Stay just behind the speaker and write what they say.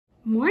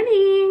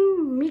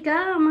Morning,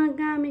 Mika,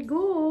 mga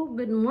amigo.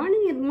 Good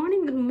morning, good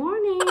morning, good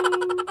morning.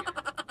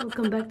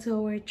 Welcome back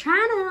to our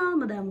channel,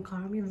 Madam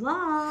Carmi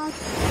Vlog.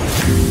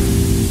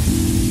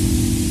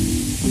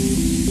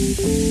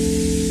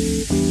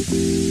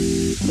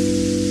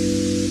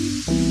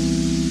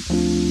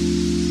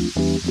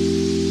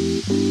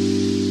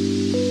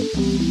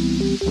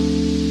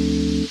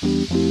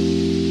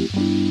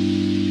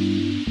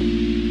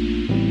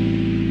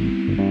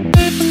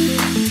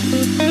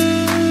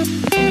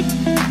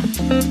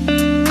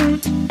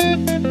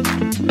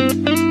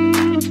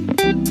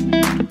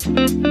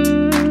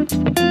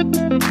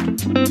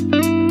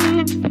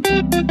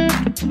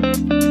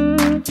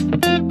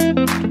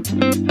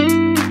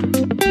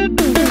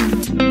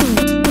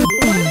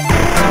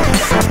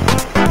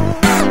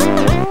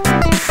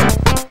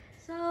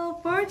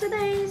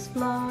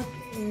 Vlog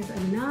is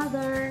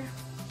another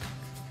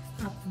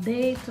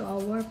update to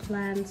our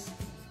plants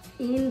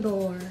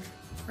indoor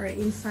or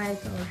inside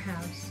our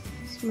house.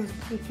 So,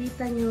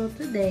 makikita nyo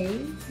today,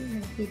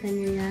 makikita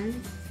nyo yan.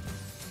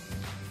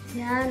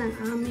 Yan ang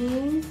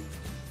aming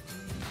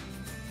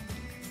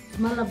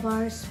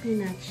Malabar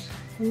spinach.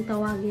 Kung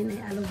tawagin ay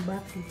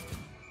alugbati.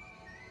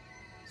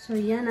 So,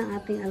 yan ang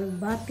ating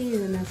alugbati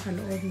na nasa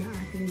loob ng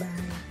ating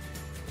bahay.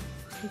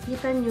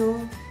 Makikita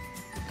nyo,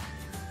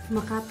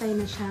 makatay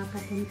na siya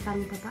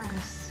papuntang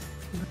pataas.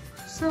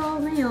 So,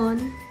 ngayon,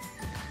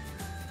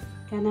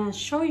 gonna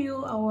show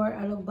you our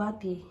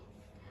alugbati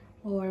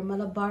or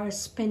Malabar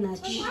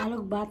spinach. Ang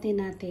alugbati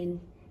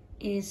natin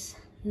is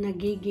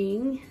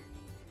nagiging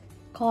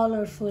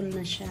colorful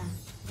na siya.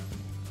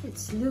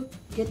 It's look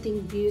getting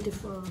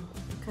beautiful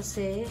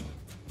kasi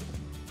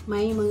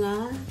may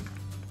mga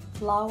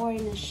flower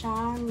na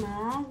siya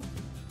na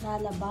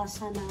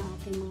lalabasan ng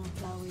ating mga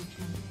flower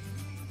dyan.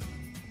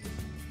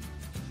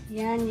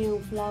 Yan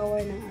yung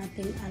flower ng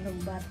ating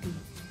alugbati.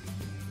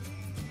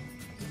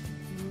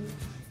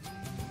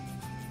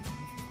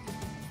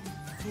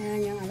 Yan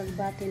yung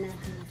alugbati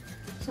natin.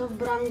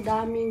 Sobrang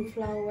daming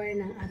flower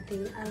ng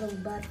ating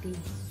alugbati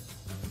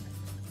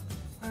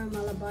or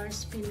Malabar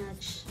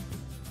spinach.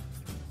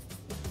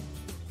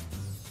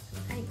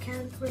 I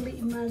can't really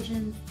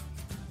imagine.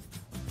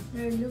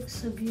 They look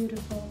so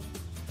beautiful.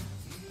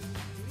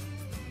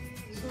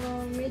 So,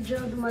 medyo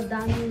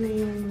dumadami na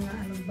yung mga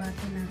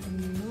alugbati natin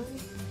ngayon.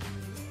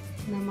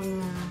 Na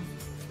mga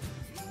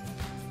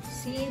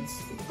seeds.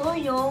 Ito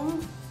yung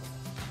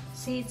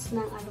seeds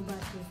ng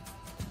alugbati.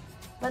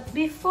 But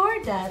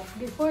before that,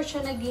 before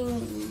siya naging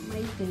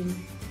maitim,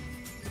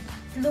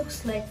 it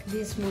looks like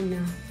this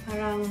muna.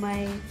 Parang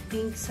may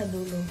pink sa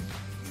dulo.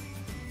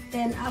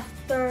 Then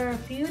after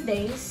few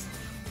days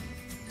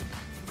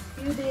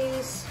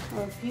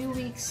or few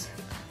weeks,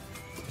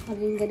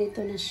 maging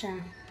ganito na siya.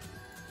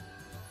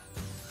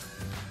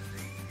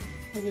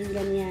 Maging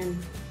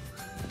ganyan.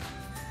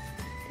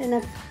 And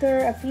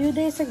after a few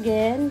days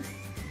again,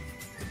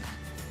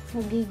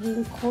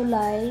 magiging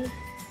kulay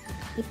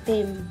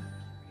itim.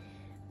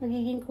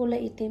 Magiging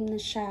kulay itim na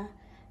siya.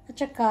 At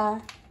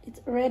saka,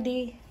 it's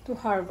ready to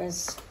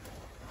harvest.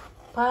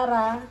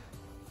 Para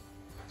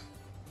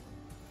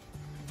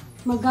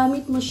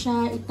magamit mo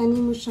siya,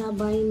 itanim mo siya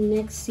by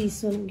next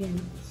season again.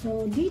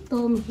 So,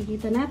 dito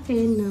makikita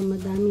natin na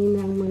madami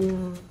ng mga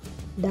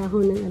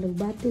dahon ng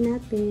alugbati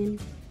natin.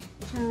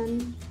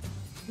 Diyan,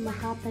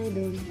 makatay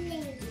doon.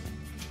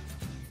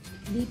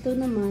 Dito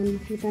naman,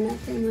 kita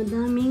natin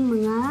madaming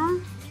mga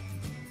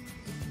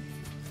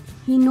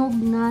hinog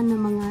na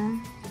mga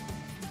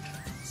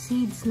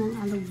seeds ng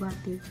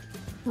alugbati.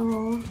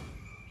 So,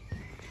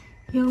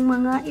 yung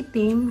mga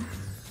itim,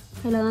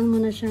 kailangan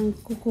mo na siyang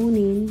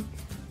kukunin.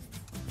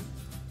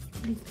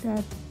 Like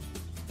that.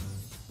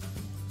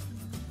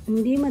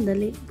 Hindi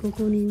madali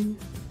kukunin.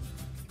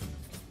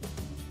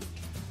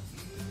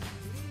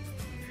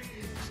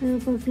 So,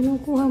 pag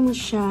pinukuha mo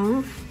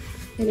siya,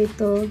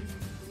 ganito.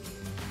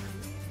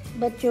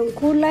 But yung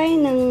kulay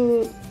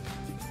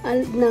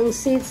ng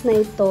seeds na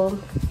ito,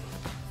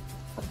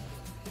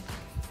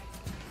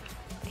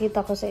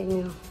 kita ko sa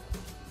inyo.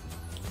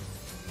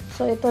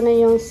 So, ito na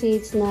yung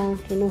seeds na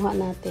kinuha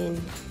natin.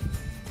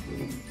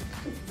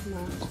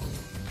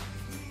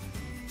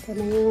 Ito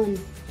na yun.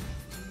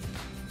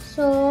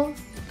 So,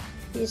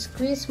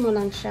 i-squeeze mo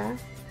lang siya.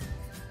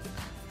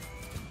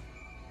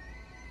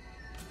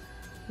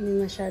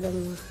 Hindi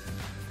masyadong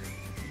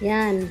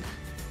yan.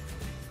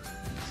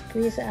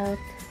 Squeeze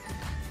out.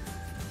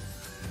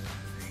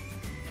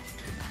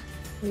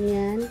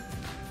 Ayan.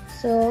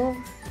 So,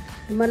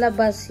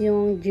 lumalabas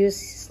yung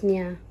juice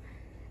niya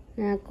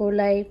na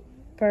kulay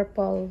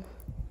purple.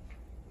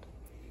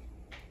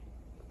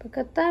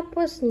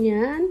 Pagkatapos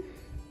niyan,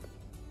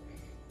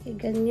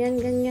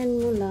 ganyan-ganyan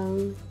mo lang.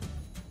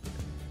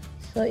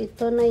 So,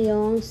 ito na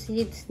yung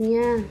seeds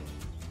niya.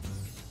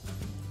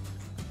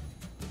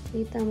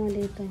 Kita mo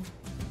dito.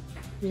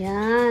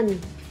 Yan.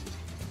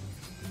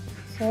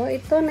 So,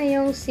 ito na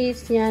yung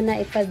seeds niya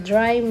na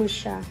ipa-dry mo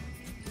siya.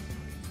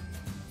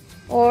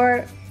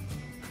 Or,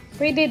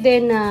 pwede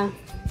din na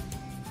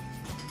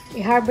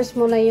i-harvest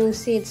mo na yung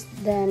seeds,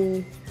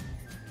 then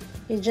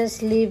you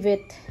just leave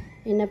it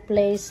in a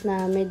place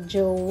na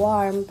medyo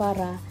warm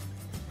para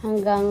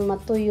hanggang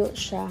matuyo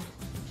siya,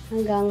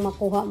 hanggang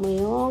makuha mo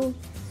yung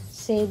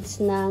seeds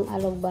ng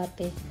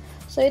alugbati.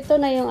 So ito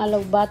na yung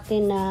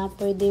alugbati na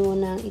pwede mo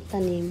nang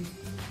itanim.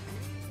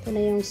 Ito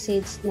na yung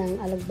seeds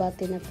ng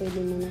alugbati na pwede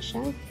mo na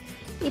siyang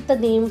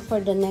itanim for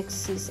the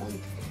next season.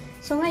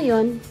 So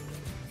ngayon,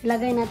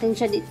 ilagay natin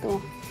siya dito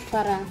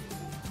para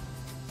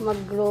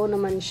mag-grow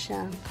naman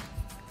siya.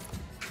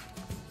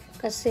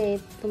 Kasi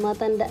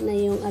tumatanda na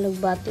yung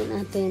alugbati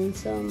natin.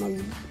 So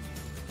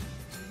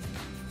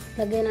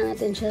lagay na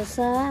natin siya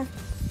sa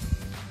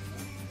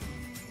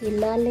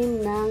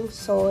ilalim ng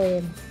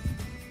soil.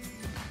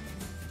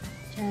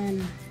 Diyan.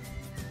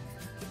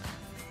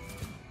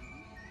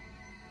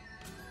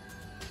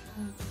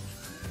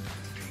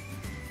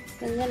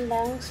 Ganyan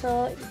lang.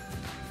 So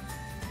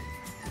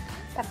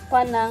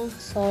takpan ng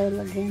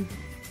soil again.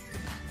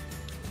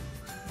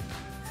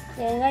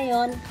 Kaya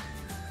ngayon,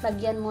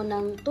 lagyan mo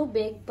ng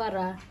tubig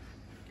para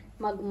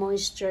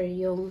mag-moisture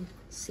yung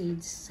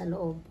seeds sa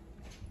loob.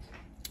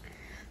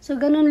 So,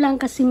 ganun lang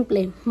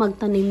kasimple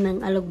magtanim ng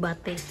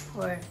alugbati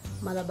or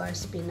Malabar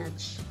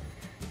spinach.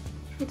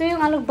 Ito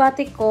yung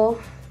alugbati ko.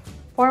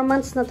 4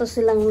 months na to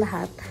silang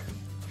lahat.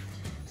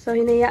 So,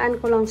 hinayaan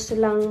ko lang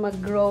silang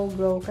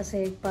mag-grow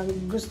kasi pag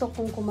gusto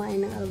kong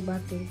kumain ng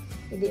alugbati,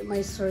 hindi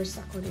may source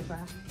ako,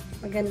 diba?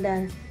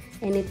 Maganda,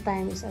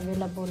 anytime is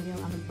available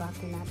yung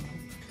alugbati natin.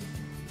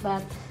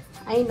 But,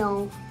 I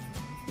know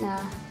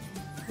na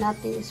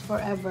nothing is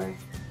forever.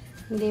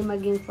 Hindi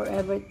maging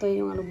forever to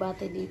yung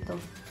alugbati dito.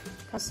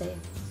 Kasi,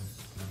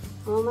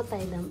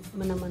 mamamatay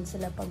naman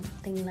sila pag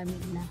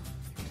tinglamig na.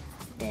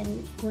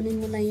 Then, kunin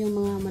mo lang yung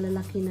mga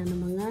malalaki na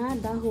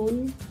mga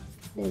dahon.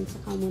 Then,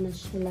 saka mo na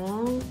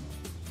silang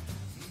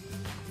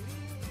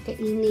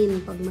kainin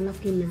pag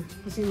malaki na.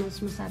 Kasi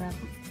mas masarap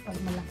pag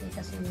malaki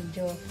kasi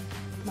medyo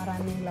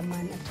maraming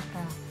laman at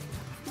saka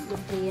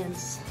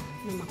nutrients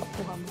na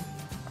makakuha mo.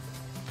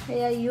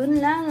 Kaya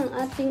yun lang ang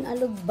ating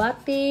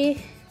alugbati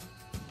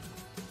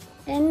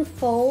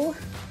info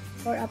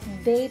or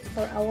update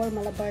for our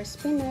Malabar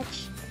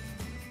spinach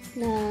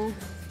na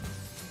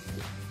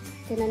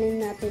tinanim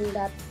natin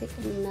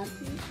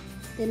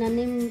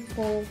tinanim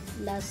ko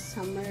last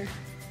summer.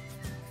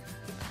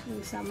 In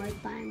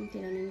summertime,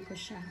 tinanim ko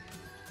siya.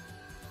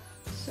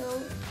 So,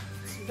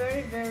 it's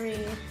very,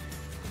 very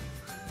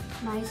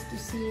nice to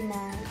see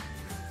na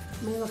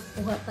may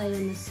makuha tayo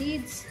na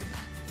seeds.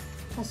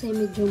 Kasi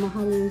medyo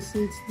mahal yung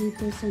seeds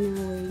dito sa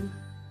Norway.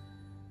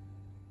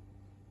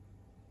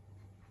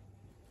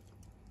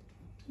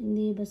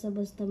 Hindi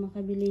basta-basta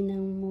makabili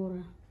ng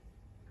mura.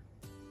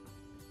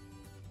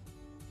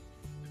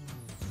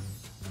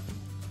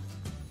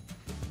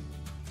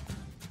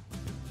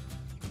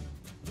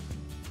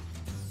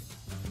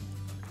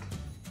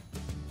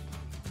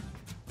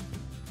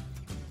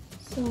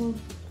 So,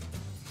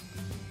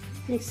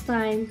 next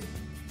time,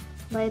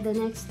 by the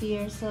next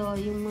year, so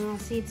yung mga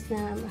seeds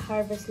na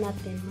harvest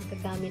natin,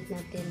 magagamit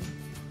natin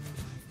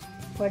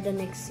for the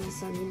next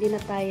season. Hindi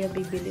na tayo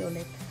bibili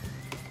ulit.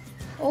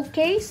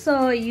 Okay,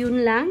 so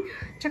yun lang.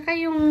 Tsaka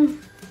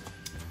yung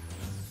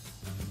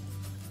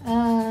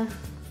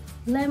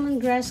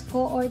lemongrass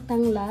ko or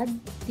tanglad,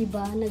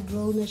 diba,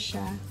 nag-grow na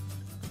siya.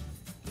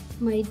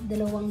 May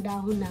 2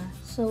 dahon na.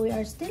 So we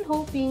are still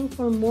hoping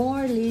for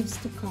more leaves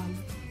to come.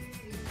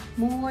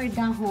 More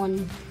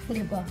dahon,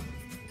 diba?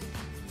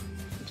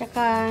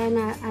 Tsaka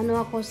na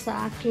ako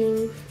sa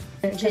aking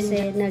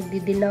kasi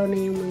nagdidilaw na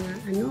yung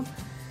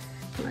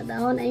mga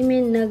dahon. I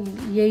mean,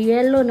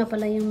 nag-yellow na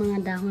pala yung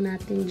mga dahon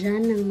natin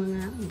dyan ng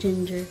mga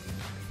ginger.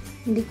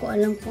 Hindi ko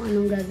alam kung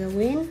anong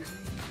gagawin.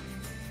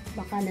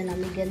 Baka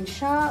nalamigan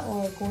siya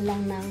or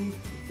kulang ng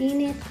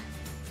init.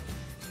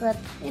 But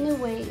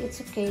anyway,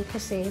 it's okay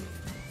kasi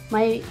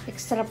may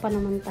extra pa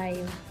naman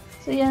tayo.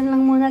 So, yan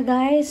lang muna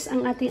guys,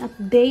 ang ating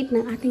update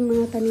ng ating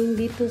mga tanim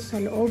dito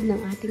sa loob ng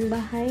ating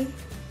bahay.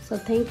 So,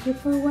 thank you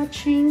for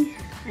watching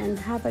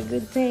and have a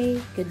good day.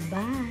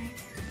 Goodbye.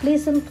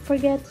 Please don't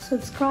forget to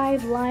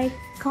subscribe, like,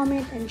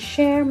 comment, and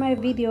share my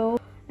video.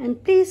 And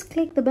please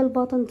click the bell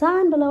button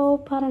down below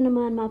para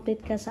naman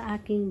ma-update ka sa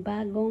aking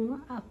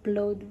bagong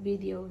upload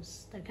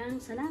videos.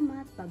 Daghang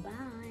salamat.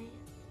 Bye-bye.